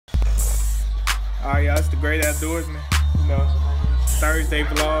Alright, y'all, it's the Great Outdoorsman. You know, Thursday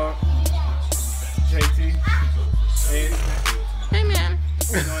vlog. JT. Hey, man.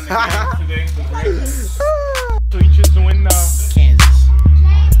 We're doing the game today. The Great. So you choose to win Kansas.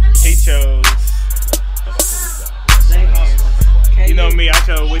 He chose. You know me, I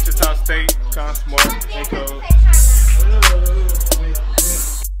chose Wichita State. Con Smart. They code.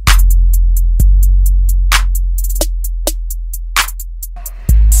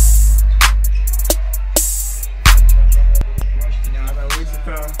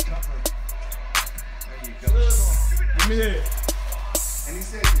 Give me that. And he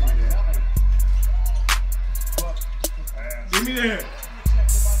said, give me that. Give me that.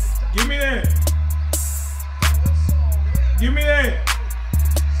 Give me that. Give me that.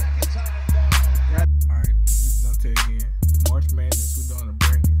 Alright, this is Dante again. March Madness, we're doing a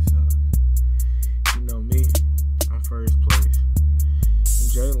bracket, so you know me, I'm first place. And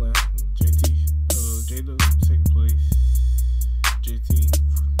Jalen, JT, Jada second place. JT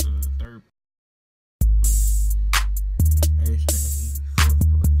third place. Ashton, he fourth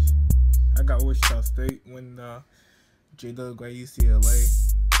place. I got Wichita State when J-Dub got UCLA.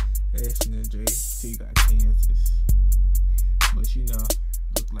 Ashton and JT got Kansas. But you know,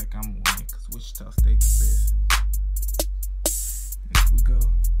 look like I'm winning because Wichita State's the best. If we go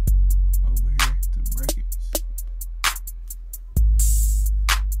over here to brackets.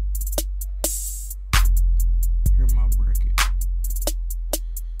 Here's my bracket.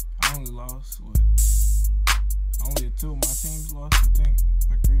 I only lost what? Only two of my teams lost, I think.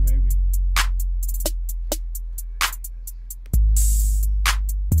 Or three maybe.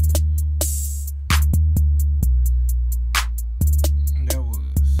 And that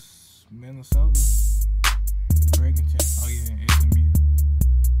was Minnesota, Craigington, oh yeah, and SMU.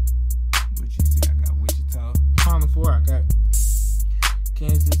 But you see, I got Wichita. Final four, I got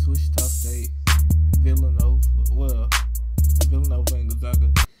Kansas, Wichita State, Villanova, Villanova and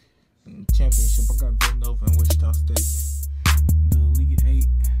Gonzaga. In the championship, I got Villanova and Wichita State. The Elite Eight,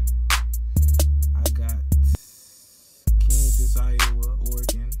 I got Kansas, Iowa,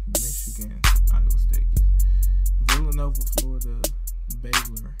 Oregon, Michigan, Iowa State. Villanova, Florida,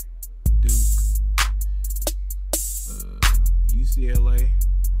 Baylor, Duke, UCLA,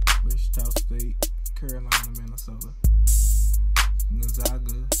 Wichita State, Carolina, Minnesota,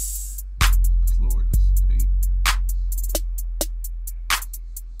 Gonzaga, Florida State,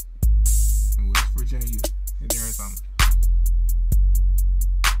 and West Virginia, and Arizona.